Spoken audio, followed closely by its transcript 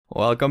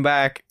Welcome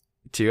back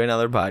to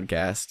another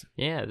podcast.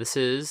 Yeah, this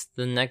is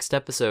the next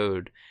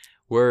episode.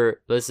 We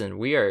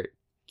are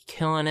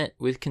killing it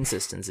with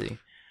consistency.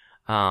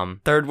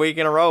 Third week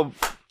in a row.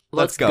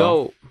 Let's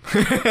go.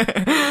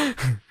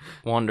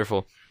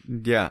 Wonderful.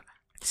 Yeah.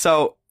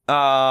 So,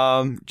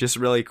 just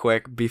really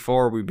quick,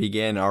 before we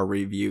begin our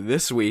review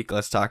this week,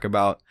 let's talk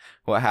about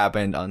what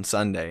happened on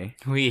Sunday.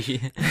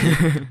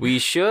 We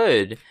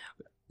should.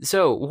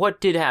 So, what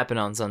did happen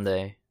on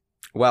Sunday?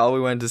 Well, we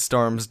went to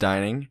Storm's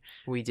Dining.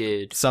 We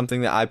did. Something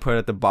that I put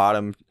at the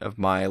bottom of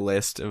my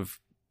list of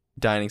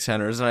dining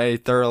centers, and I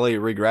thoroughly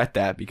regret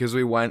that because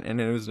we went and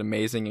it was an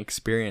amazing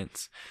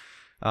experience.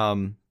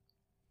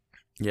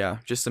 Yeah,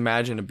 just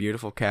imagine a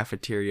beautiful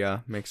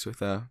cafeteria mixed with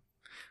a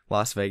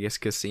Las Vegas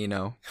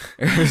casino.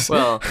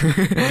 Well,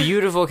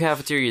 beautiful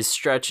cafeteria is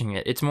stretching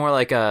it. It's more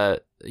like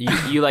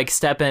you like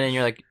step in and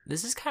you're like,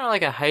 this is kind of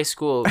like a high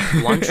school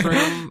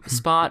lunchroom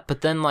spot, but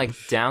then like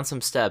down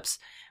some steps,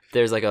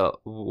 there's like a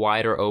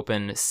wider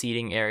open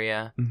seating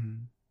area.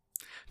 Mm-hmm.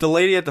 The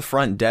lady at the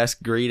front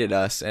desk greeted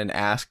us and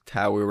asked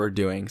how we were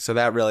doing, so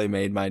that really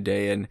made my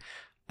day, and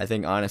I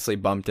think honestly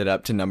bumped it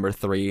up to number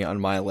 3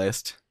 on my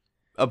list,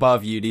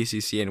 above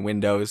UDCC and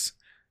Windows.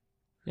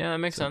 Yeah, that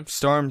makes sense.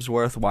 Storm's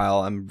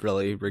worthwhile. I'm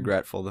really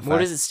regretful.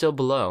 What is it still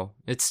below?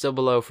 It's still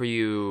below for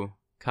you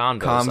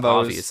Convos,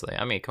 obviously.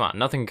 I mean, come on,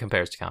 nothing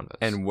compares to Convos.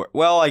 And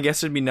well, I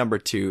guess it'd be number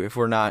 2 if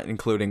we're not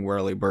including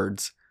Whirly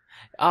Birds.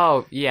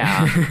 Oh,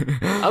 yeah.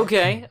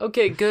 Okay,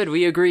 good.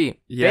 We agree.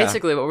 Yeah.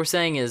 Basically, what we're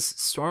saying is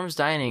Storm's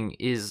Dining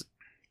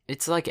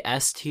it's like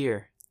S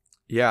tier.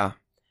 Yeah.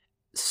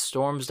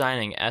 Storm's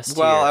Dining, S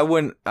tier. Well, I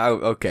wouldn't...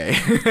 okay.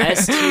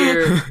 S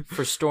tier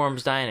for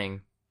Storm's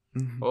Dining.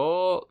 Mm-hmm.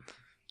 Oh.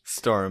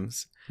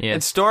 Storms. Yeah.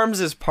 And Storms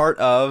is part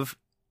of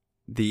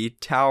the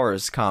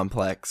Towers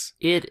complex.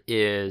 It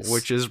is.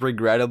 Which is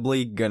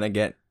regrettably gonna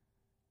get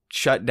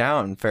shut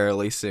down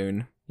fairly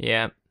soon.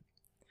 Yeah.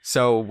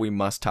 So we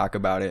must talk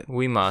about it.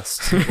 We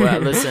must.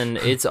 Well, listen,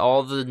 it's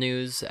all the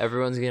news.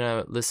 Everyone's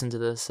gonna listen to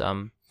this.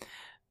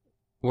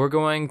 We're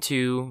going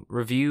to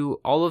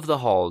review all of the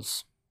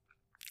halls.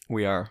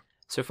 We are.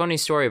 So, funny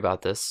story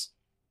about this.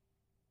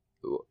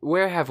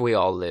 Where have we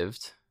all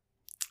lived?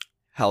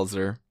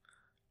 Helzer.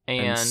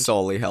 And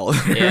solely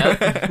Helzer.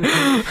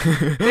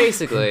 Yeah.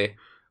 Basically,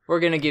 we're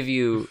gonna give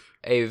you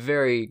a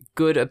very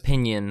good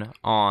opinion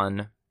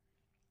on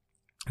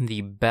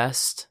the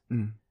best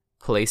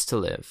place to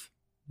live.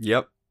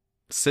 Yep.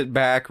 Sit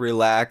back,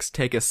 relax,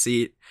 take a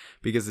seat,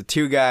 because the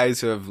two guys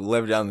who have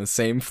lived on the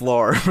same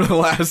floor for the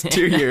last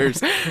 2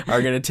 years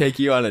are going to take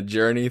you on a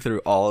journey through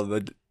all of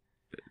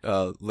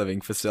the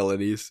living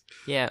facilities.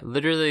 Yeah,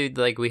 literally,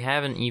 like, we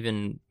haven't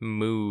even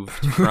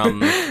moved from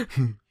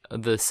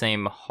the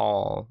same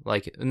hall.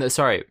 Like,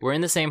 sorry, we're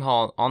in the same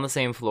hall, on the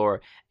same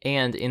floor,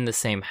 and in the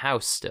same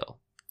house still.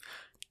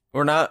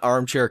 We're not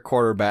armchair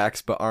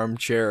quarterbacks, but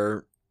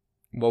armchair...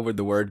 What would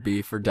the word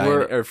be for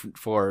dining or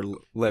for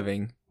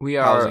living? We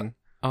are housing.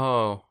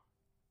 Oh,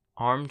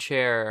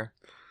 armchair.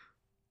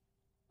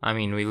 I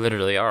mean, we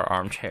literally are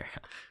armchair.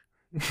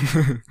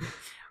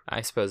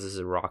 I suppose this is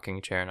a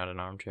rocking chair, not an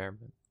armchair,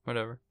 but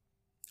whatever.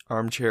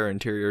 Armchair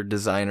interior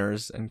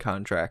designers and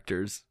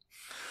contractors.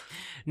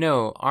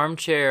 No,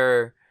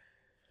 armchair.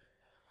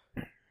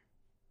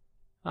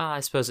 I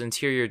suppose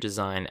interior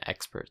design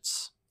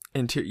experts.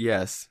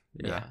 Yes.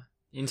 Yeah.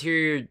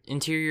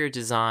 Interior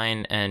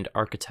design and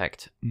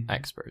architect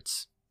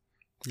experts.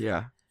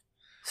 Yeah.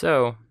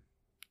 So,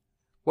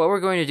 what we're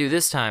going to do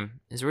this time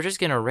is we're just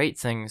going to rate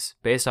things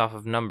based off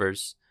of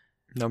numbers.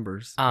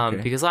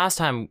 Okay. Because last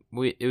time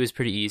it was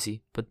pretty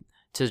easy, but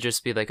to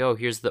just be like, oh,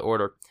 here's the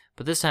order.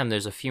 But this time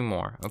there's a few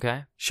more,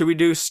 okay? Should we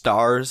do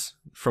stars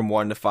from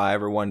 1 to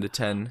 5 or 1 to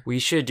 10? We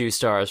should do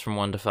stars from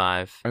 1 to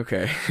 5.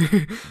 Okay.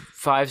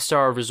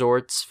 5-star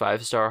resorts,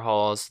 5-star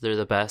halls, they're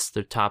the best.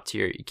 They're top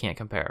tier. You can't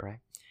compare, right?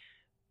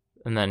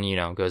 And then,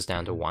 it goes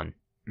down to 1.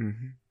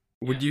 Mm-hmm.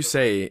 Would you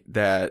say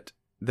that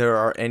there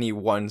are any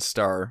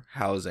 1-star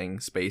housing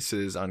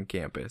spaces on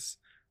campus?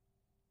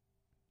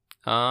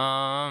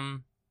 I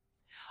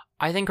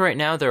think right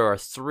now there are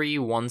 3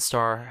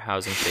 1-star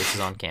housing spaces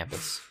on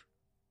campus.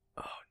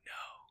 Oh,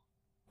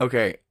 no.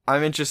 Okay,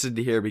 I'm interested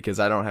to hear because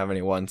I don't have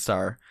any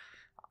 1-star.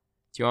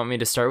 Do you want me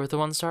to start with the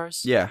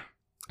 1-stars? Yeah.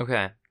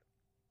 Okay.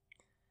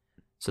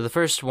 So the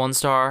first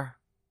 1-star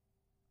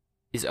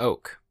is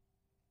Oak.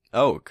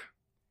 Oak.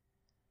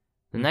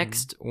 The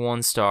next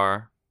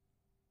 1-star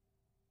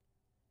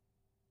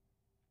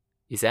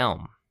is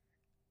Elm.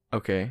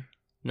 Okay.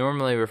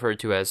 Normally referred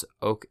to as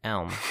Oak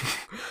Elm.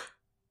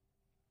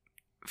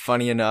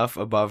 Funny enough,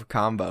 above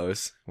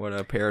combos. What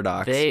a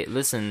paradox.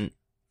 Listen,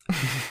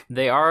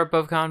 they are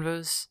above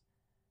convos,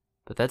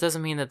 but that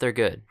doesn't mean that they're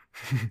good.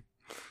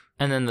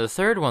 And then the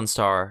third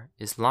 1-star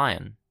is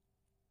Lion.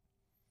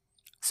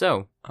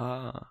 So,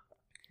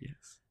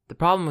 yes. The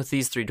problem with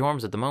these 3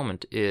 dorms at the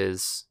moment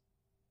is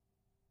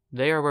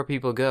they are where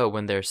people go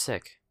when they're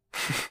sick.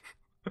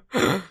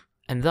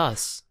 And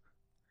thus,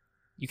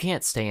 you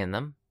can't stay in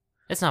them.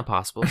 It's not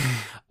possible.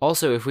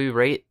 Also, if we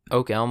rate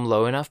Oak Elm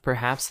low enough,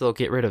 perhaps they'll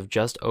get rid of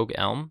just Oak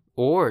Elm,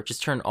 or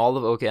just turn all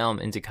of Oak Elm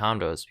into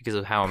convos because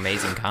of how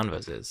amazing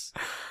convos is.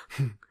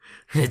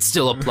 It's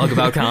still a plug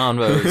about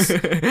convos.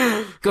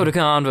 Go to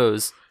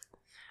convos.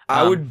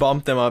 I would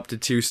bump them up to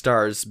 2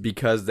 stars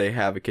because they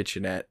have a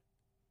kitchenette.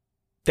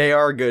 They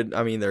are good.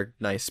 I mean, they're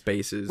nice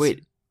spaces.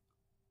 Wait,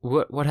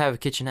 what have a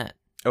kitchenette?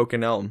 Oak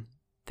and Elm.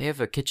 They have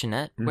a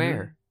kitchenette? Mhm.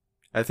 Where?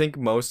 I think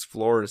most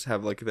floors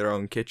have like their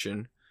own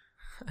kitchen,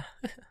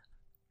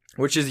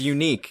 which is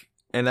unique,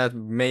 and that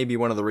may be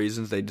one of the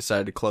reasons they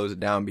decided to close it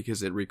down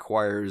because it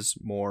requires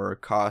more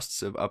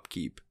costs of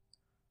upkeep.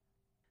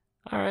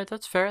 All right,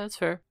 that's fair. That's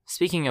fair.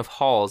 Speaking of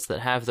halls that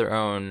have their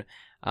own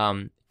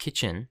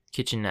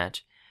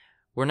kitchenette,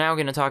 we're now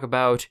going to talk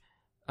about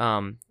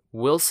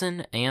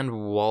Wilson and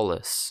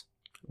Wallace.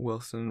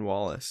 Wilson and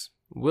Wallace.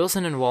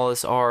 Wilson and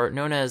Wallace are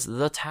known as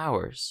the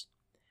Towers.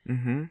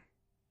 Mm-hmm.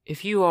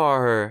 If you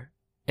are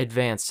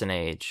advanced in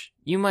age,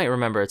 you might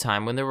remember a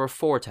time when there were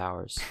 4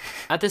 towers.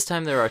 At this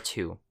time, there are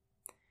 2.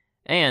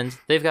 And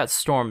they've got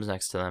storms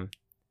next to them.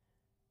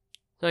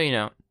 So, you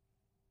know,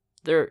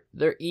 they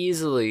are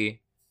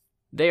easily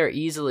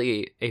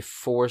a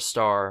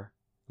 4-star,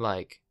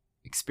 like,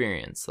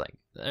 experience. Like,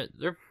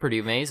 they're pretty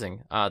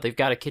amazing. They've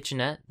got a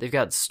kitchenette. They've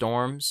got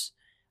storms.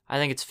 I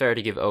think it's fair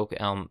to give Oak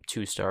Elm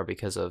 2-star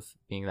because of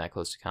being that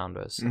close to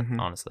condos,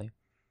 honestly.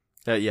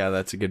 Yeah,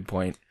 that's a good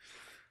point.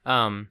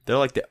 They're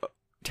like the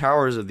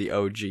towers of the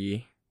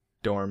OG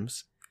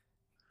dorms.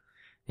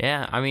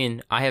 Yeah, I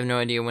mean, I have no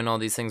idea when all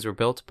these things were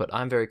built, but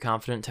I'm very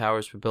confident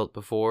towers were built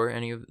before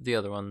any of the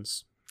other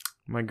ones.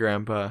 My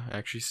grandpa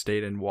actually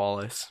stayed in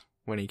Wallace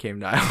when he came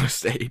to Iowa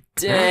State.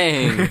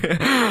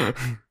 Dang!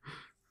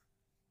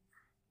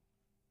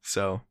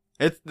 So,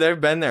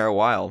 they've been there a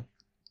while.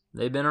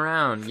 They've been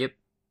around, yep.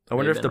 I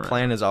wonder if the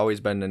plan has always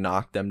been to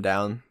knock them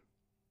down.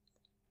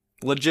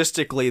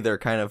 Logistically, they're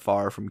kind of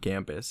far from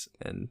campus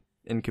and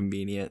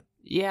inconvenient.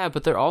 Yeah,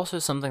 but they're also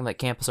something that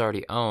campus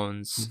already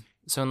owns.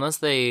 So unless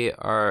they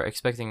are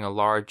expecting a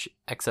large,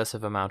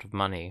 excessive amount of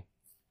money.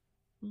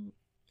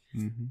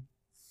 Mm-hmm.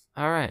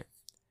 All right.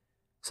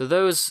 So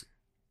those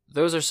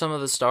are some of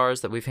the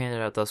stars that we've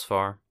handed out thus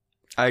far.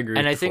 I agree.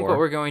 And I think what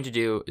we're going to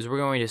do is we're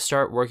going to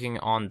start working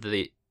on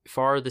the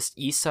farthest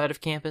east side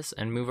of campus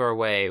and move our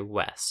way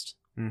west.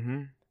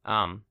 Mm-hmm.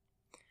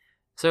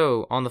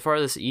 So on the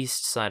farthest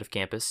east side of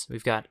campus,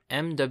 we've got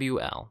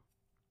MWL,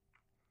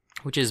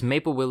 which is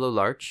Maple Willow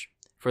Larch,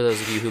 for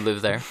those of you who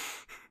live there.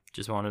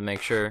 Just wanted to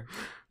make sure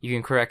you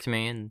can correct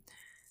me, and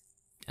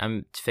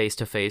I'm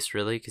face-to-face,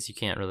 really, because you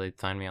can't really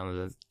find me on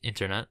the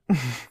internet.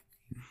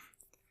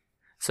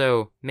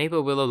 So,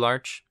 Maple Willow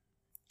Larch.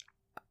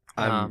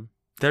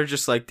 They're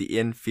just like the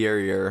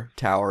inferior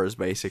towers,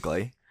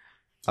 basically.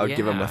 I would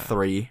give them a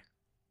 3.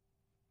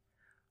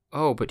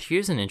 Oh, but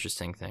here's an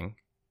interesting thing.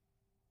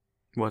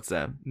 What's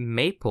that?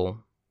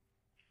 Maple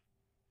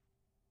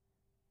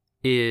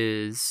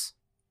is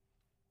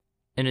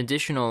an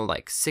additional,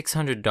 like,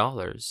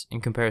 $600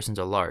 in comparison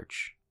to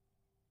Larch.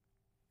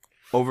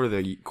 Over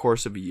the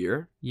course of a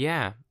year?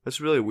 Yeah. That's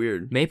really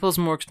weird. Maple's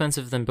more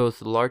expensive than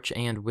both Larch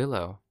and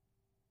Willow.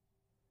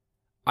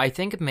 I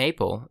think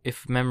Maple,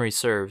 if memory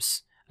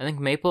serves, every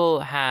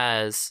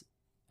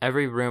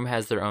room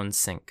has their own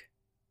sink.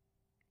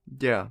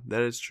 Yeah,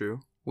 that is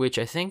true. Which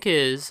I think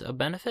is a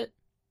benefit.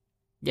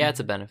 Yeah,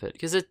 it's a benefit.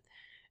 Because it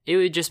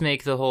would just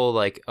make the whole,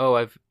 like,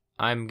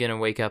 I'm going to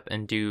wake up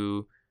and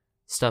do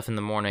stuff in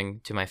the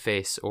morning to my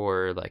face,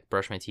 or, like,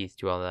 brush my teeth,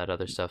 do all that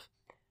other stuff.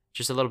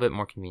 Just a little bit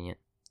more convenient.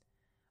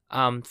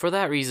 For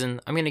that reason,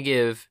 I'm going to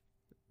give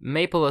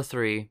Maple a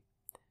 3,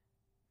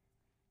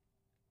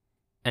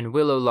 and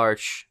Willow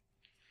Larch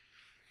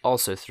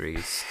also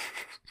 3s.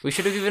 We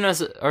should have given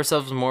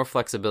ourselves more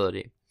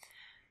flexibility.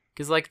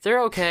 Because, like,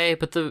 they're okay,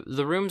 but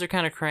the rooms are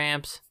kind of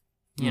cramped.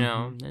 You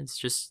know, it's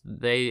just,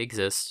 they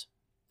exist.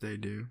 They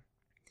do.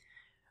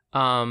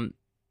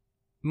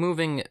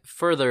 Moving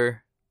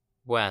further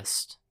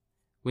west,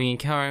 we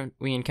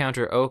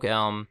encounter Oak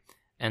Elm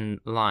and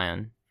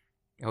Lion.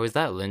 Oh, is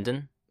that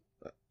Linden?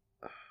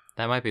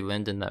 That might be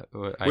Linden.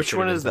 Which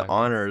one is the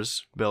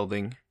honors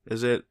building?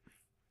 Is it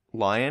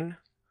Lion?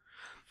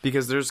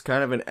 Because there's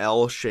kind of an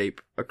L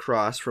shape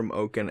across from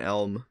Oak and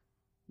Elm,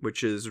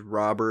 which is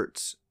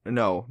Roberts.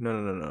 No.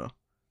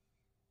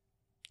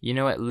 You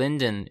know what?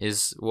 Linden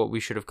is what we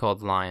should have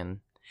called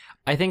Lion.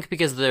 I think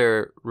because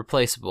they're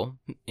replaceable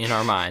in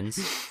our minds,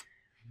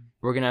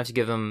 we're going to have to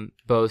give them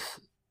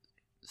both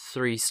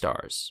 3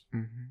 stars.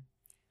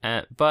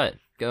 Mm-hmm. But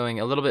going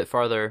a little bit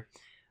farther,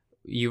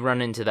 you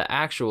run into the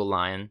actual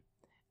Lion,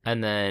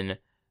 and then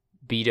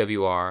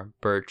BWR,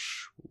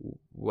 Birch,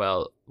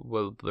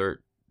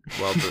 Wilbert.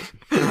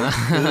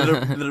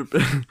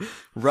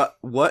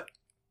 What?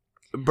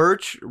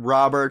 Birch,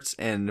 Roberts,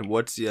 and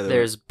what's the other?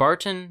 There's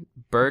Barton,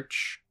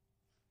 Birch.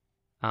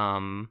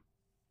 Hold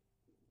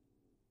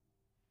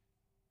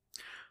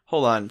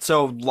on.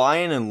 So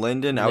Lion and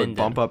Linden, I would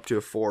bump up to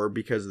a 4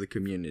 because of the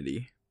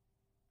community.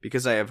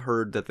 Because I have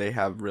heard that they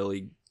have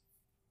really...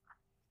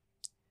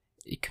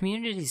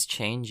 Communities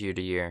change year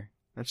to year.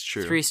 That's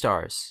true. 3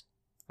 stars.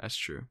 That's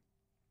true.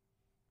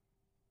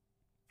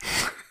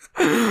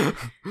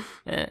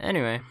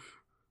 Anyway.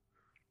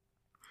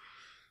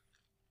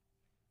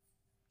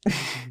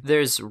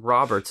 There's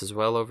Roberts as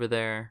well over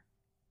there.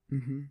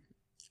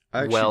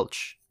 Mm-hmm.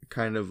 Welch.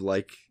 Kind of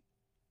like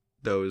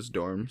those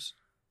dorms.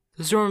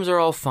 The dorms are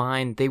all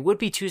fine. They would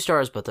be 2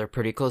 stars, but they're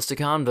pretty close to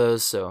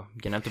convos, so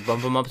you're gonna have to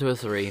bump them up to a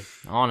 3.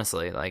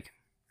 Honestly, like,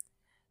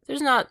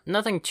 there's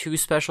nothing too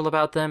special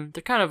about them.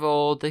 They're kind of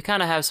old. They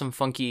kind of have some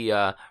funky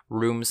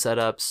room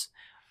setups.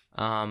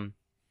 Well,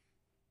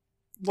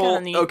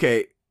 neat.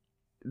 okay.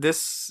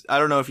 This, I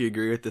don't know if you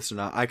agree with this or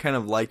not. I kind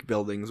of like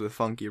buildings with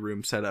funky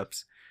room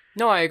setups.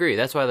 No, I agree.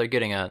 That's why they're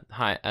getting as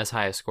high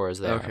a score as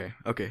they are.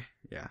 Okay,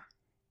 yeah.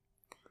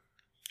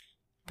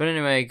 But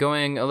anyway,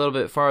 going a little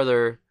bit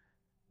farther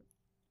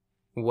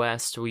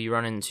west, we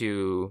run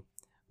into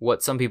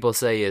what some people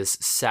say is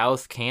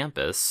South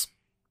Campus.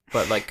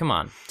 But, like, come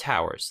on.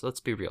 Towers. Let's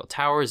be real.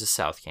 Towers is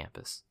South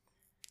Campus.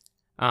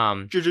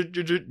 Joffrey.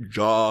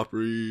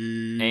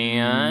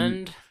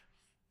 And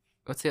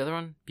what's the other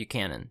one?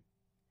 Buchanan.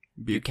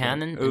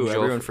 Buchanan Ooh, and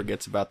everyone Joffrey.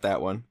 forgets about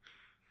that one.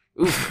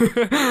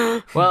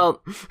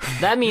 Well,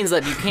 that means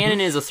that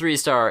Buchanan is a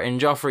 3-star and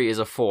Joffrey is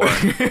a 4.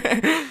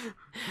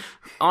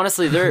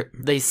 Honestly,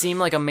 they seem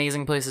like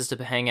amazing places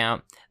to hang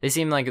out. They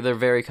seem like they're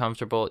very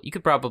comfortable. You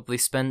could probably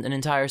spend an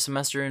entire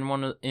semester in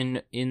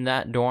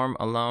that dorm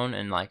alone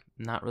and like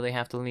not really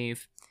have to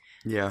leave.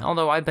 Yeah.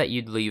 Although I bet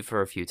you'd leave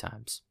for a few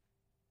times.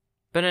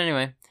 But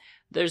anyway,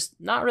 there's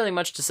not really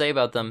much to say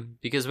about them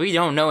because we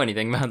don't know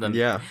anything about them.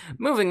 Yeah.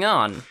 Moving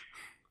on.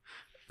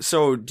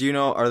 So, do you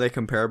know, are they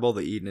comparable to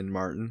Eaton and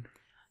Martin?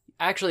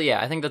 Actually,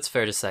 yeah, I think that's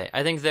fair to say.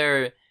 I think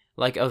they're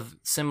like of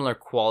similar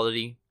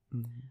quality.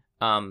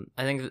 Mm-hmm.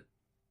 I think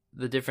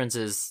the difference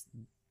is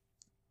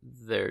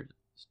they're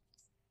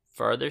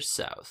farther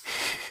south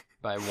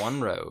by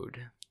 1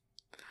 road.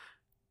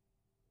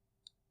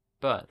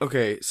 But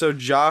okay, so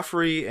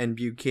Joffrey and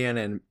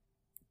Buchanan,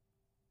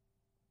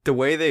 the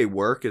way they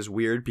work is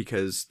weird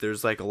because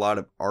there's like a lot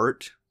of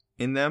art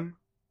in them.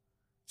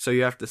 So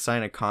you have to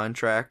sign a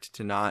contract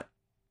to not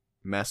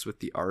mess with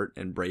the art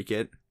and break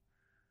it.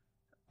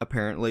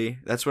 Apparently,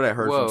 that's what I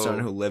heard Whoa. from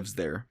someone who lives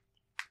there.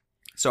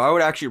 So I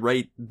would actually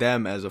rate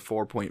them as a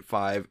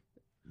 4.5.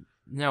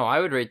 no, I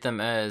would rate them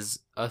as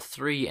a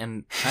 3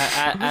 and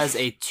as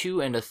a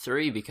 2 and a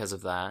 3 because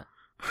of that.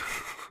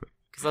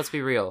 Because let's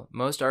be real,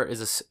 most art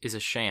is a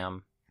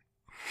sham.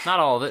 Not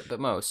all of it, but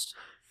most.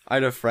 I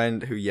had a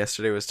friend who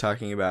yesterday was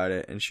talking about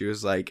it, and she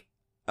was like,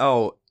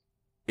 "Oh,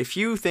 if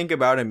you think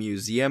about a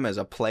museum as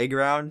a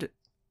playground,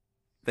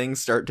 things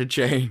start to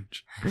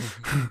change."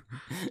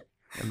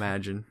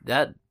 Imagine.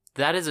 That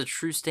is a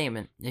true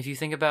statement. If you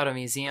think about a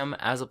museum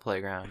as a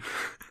playground.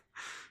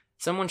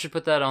 Someone should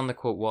put that on the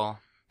quote wall.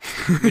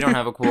 We don't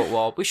have a quote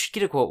wall. We should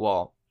get a quote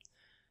wall.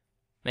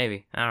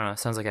 Maybe. I don't know.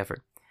 Sounds like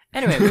effort.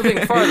 Anyway,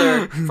 moving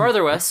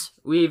farther west,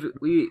 we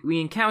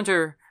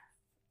encounter...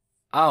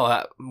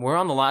 Oh, we're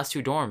on the last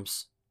 2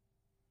 dorms.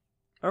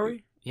 Are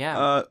we?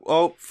 Yeah.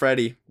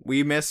 Freddy.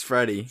 We miss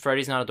Freddy.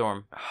 Freddy's not a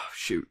dorm. Oh,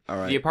 shoot. All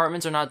right. The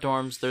apartments are not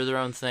dorms. They're their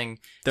own thing.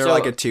 They're So-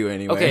 like a 2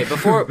 anyway. Okay,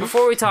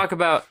 before we talk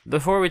about the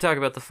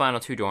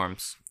final 2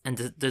 dorms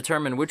and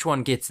determine which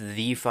one gets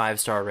the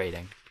 5-star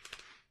rating,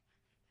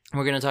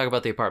 we're gonna talk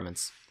about the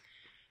apartments.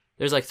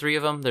 There's like 3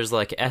 of them. There's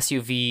like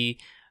SUV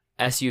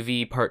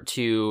Part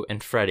 2,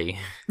 and Freddy.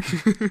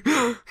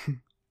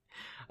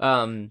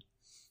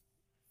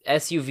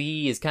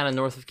 SUV is kind of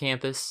north of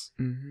campus.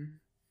 Mm-hmm.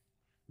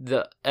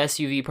 The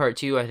SUV Part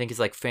 2, I think, is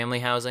like family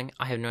housing.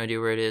 I have no idea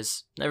where it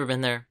is. Never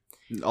been there.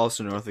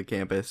 Also north of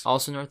campus.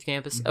 Also north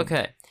campus? Mhm.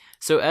 Okay.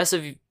 So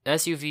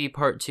SUV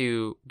Part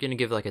 2, gonna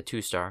give like a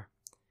 2-star.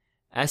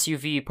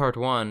 SUV Part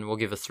 1 will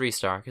give a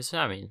 3-star. Because,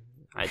 I mean,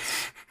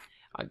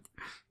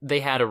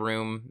 they had a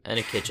room and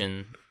a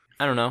kitchen.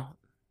 I don't know.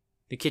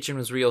 The kitchen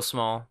was real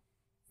small.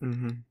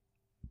 Mm-hmm.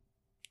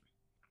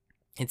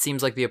 It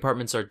seems like the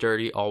apartments are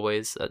dirty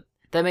always.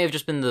 That may have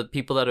just been the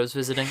people that I was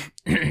visiting.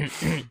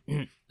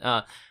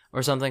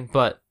 Or something.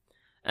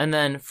 And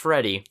then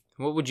Freddy.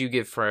 What would you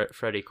give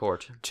Freddy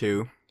Court?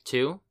 2.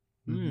 2?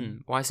 Mm-hmm.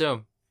 Why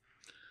so?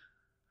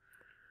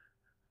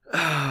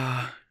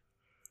 I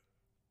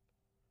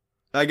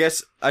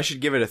guess I should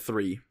give it a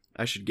 3.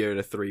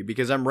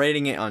 Because I'm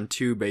rating it on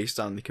 2 based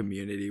on the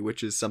community,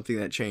 which is something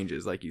that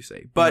changes, like you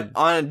say. But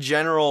on a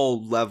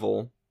general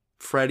level,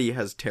 Freddy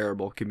has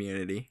terrible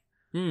community.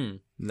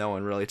 No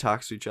one really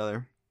talks to each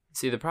other.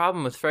 See, the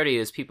problem with Freddy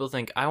is people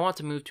think, I want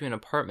to move to an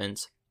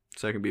apartment.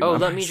 So I can be Oh,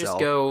 by let me myself. just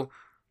go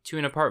to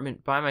an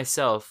apartment by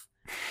myself.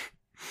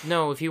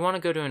 No, if you want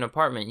to go to an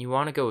apartment, you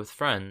want to go with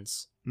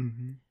friends.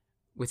 Mm-hmm.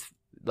 With,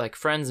 like,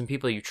 friends and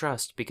people you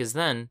trust. Because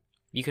then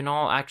you can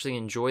all actually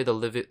enjoy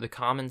the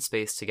common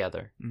space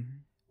together. Mm-hmm.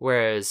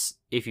 Whereas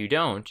if you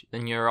don't,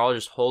 then you're all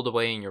just holed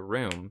away in your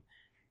room,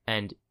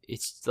 and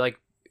it's like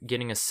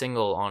getting a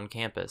single on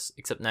campus,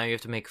 except now you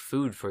have to make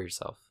food for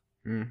yourself.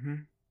 Mm-hmm.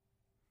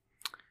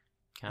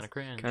 Kind of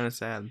cringe. Kind of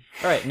sad.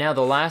 All right, now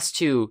the last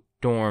 2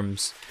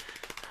 dorms.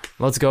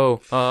 Let's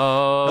go.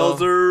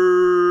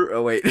 Elder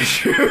Oh wait,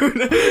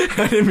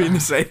 I didn't mean to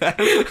say that.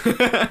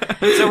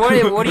 So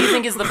what do you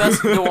think is the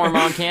best dorm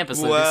on campus,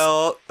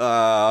 Lucas?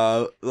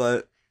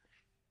 Well,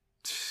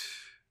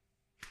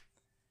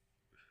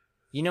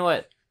 You know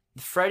what?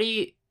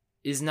 Freddie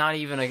is not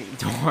even a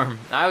dorm.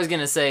 I was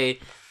gonna say,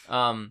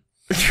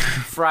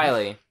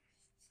 Friley.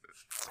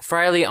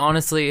 Friley,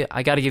 honestly,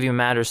 I gotta give you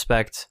mad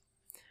respect.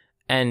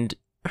 And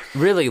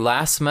really,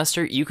 last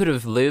semester, you could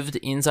have lived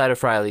inside of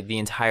Friley the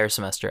entire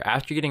semester.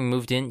 After getting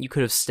moved in, you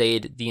could have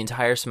stayed the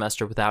entire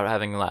semester without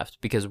having left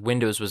because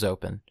Windows was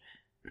open.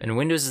 And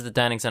Windows is the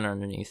dining center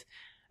underneath.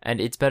 And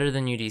it's better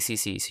than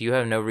UDCC, so you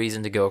have no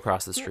reason to go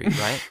across the street,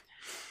 right?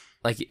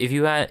 Like, if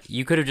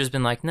you could have just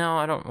been like, no,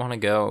 I don't want to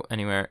go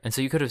anywhere. And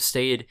so you could have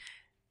stayed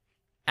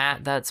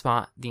at that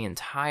spot the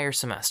entire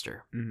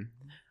semester. Mm-hmm.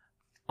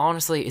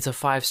 Honestly, it's a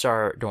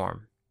 5-star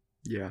dorm.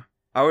 Yeah,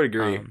 I would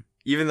agree.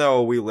 Even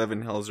though we live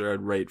in Helzer,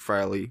 I'd rate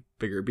Friley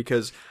bigger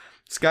because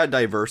it's got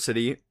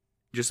diversity.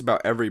 Just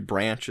about every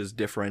branch is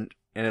different.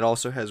 And it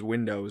also has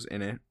windows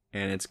in it.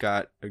 And it's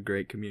got a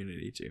great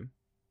community, too.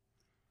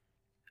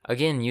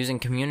 Again, using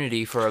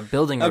community for a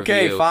building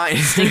okay, review. Fine.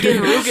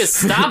 Stinking Lucas,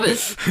 stop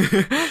it!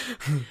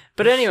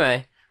 But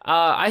anyway,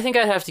 I think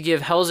I'd have to give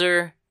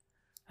Helzer,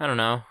 I don't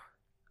know,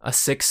 a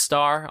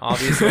 6-star,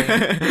 obviously.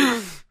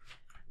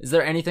 Is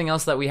there anything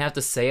else that we have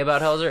to say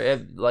about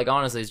Helzer? Like,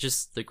 honestly, it's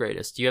just the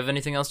greatest. Do you have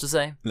anything else to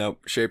say?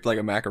 Nope, shaped like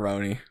a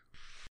macaroni.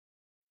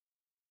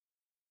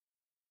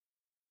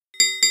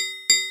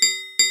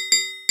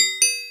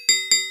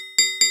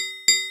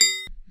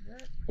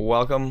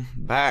 Welcome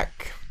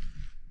back.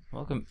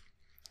 Welcome.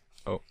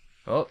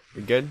 Oh,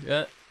 we good?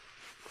 Yeah.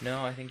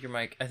 No, I think your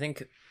mic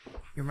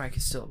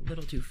is still a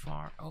little too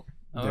far. Oh,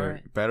 all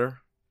right. Better?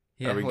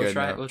 Yeah, Are we we'll good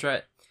try now? it. We'll try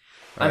it.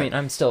 All right. I mean,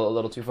 I'm still a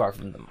little too far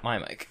from my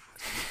mic.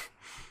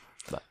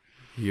 But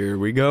Here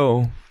we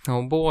go.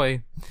 oh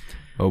boy.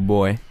 Oh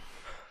boy.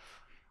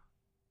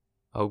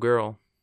 Oh girl.